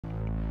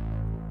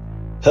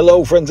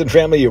Hello, friends and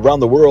family around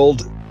the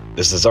world.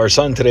 This is our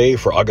sun today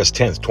for August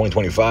 10th,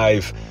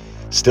 2025.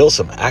 Still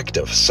some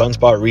active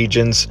sunspot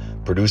regions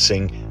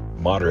producing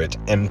moderate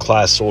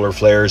M-class solar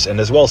flares and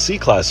as well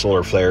C-class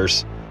solar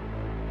flares.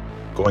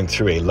 Going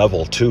through a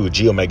level 2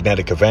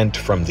 geomagnetic event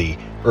from the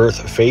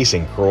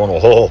Earth-facing coronal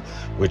hole,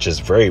 which is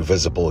very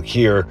visible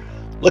here,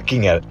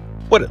 looking at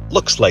what it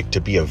looks like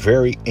to be a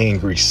very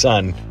angry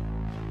sun.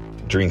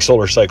 During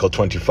solar cycle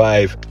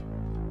 25,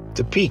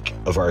 the peak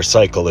of our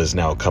cycle is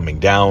now coming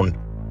down,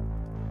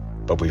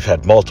 but we've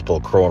had multiple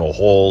coronal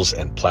holes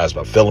and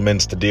plasma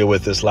filaments to deal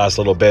with this last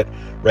little bit.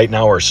 Right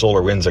now our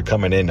solar winds are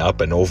coming in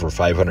up and over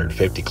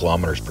 550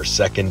 kilometers per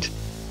second.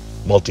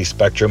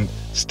 Multispectrum,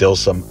 still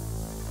some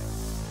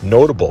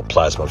notable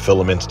plasma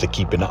filaments to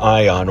keep an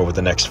eye on over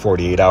the next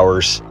 48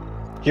 hours.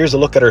 Here's a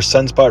look at our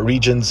sunspot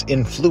regions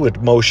in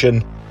fluid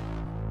motion,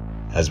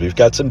 as we've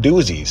got some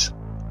doozies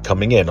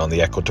coming in on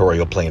the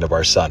equatorial plane of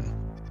our sun.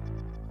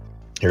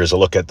 Here's a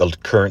look at the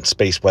current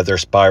space weather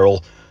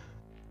spiral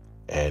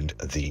and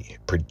the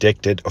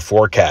predicted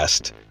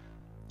forecast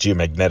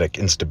geomagnetic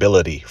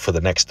instability for the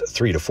next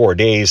 3 to 4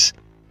 days.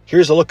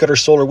 Here's a look at our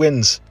solar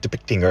winds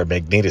depicting our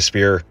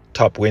magnetosphere,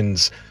 top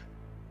winds,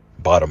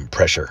 bottom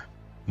pressure.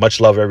 Much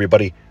love,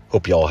 everybody.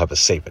 Hope you all have a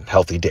safe and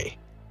healthy day.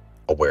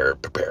 Aware,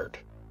 prepared.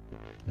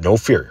 No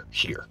fear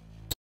here.